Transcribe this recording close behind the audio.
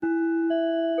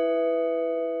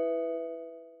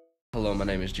Hello, my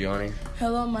name is Gianni,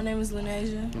 Hello, my name is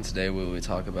Linasia. and today we will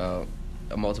talk about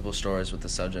multiple stories with the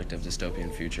subject of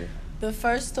dystopian future. The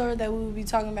first story that we will be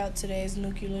talking about today is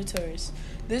Nuclear Tourist.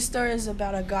 This story is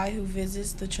about a guy who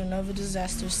visits the Chernobyl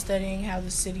disaster studying how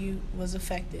the city was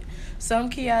affected.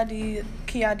 Some key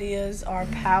ideas are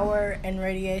power and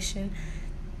radiation.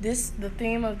 The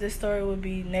theme of this story would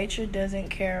be nature doesn't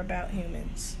care about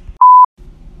humans.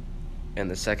 And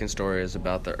the second story is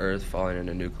about the Earth falling in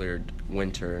a nuclear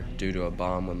winter due to a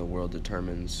bomb when the world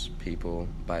determines people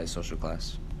by its social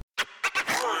class.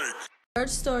 Third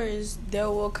story is There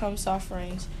Will Come Soft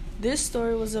Rains. This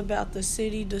story was about the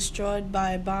city destroyed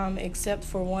by a bomb except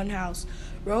for one house.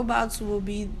 Robots will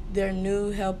be their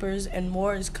new helpers and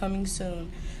more is coming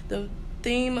soon. The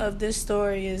theme of this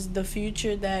story is the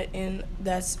future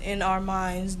that's in our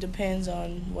minds depends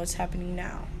on what's happening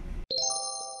now.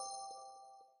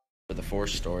 For the fourth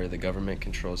story, the government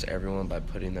controls everyone by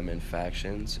putting them in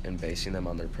factions and basing them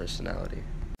on their personality.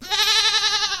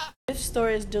 Fifth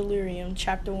story is Delirium,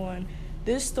 Chapter 1.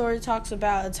 This story talks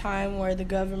about a time where the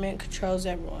government controls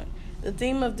everyone. The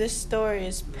theme of this story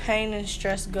is pain and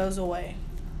stress goes away.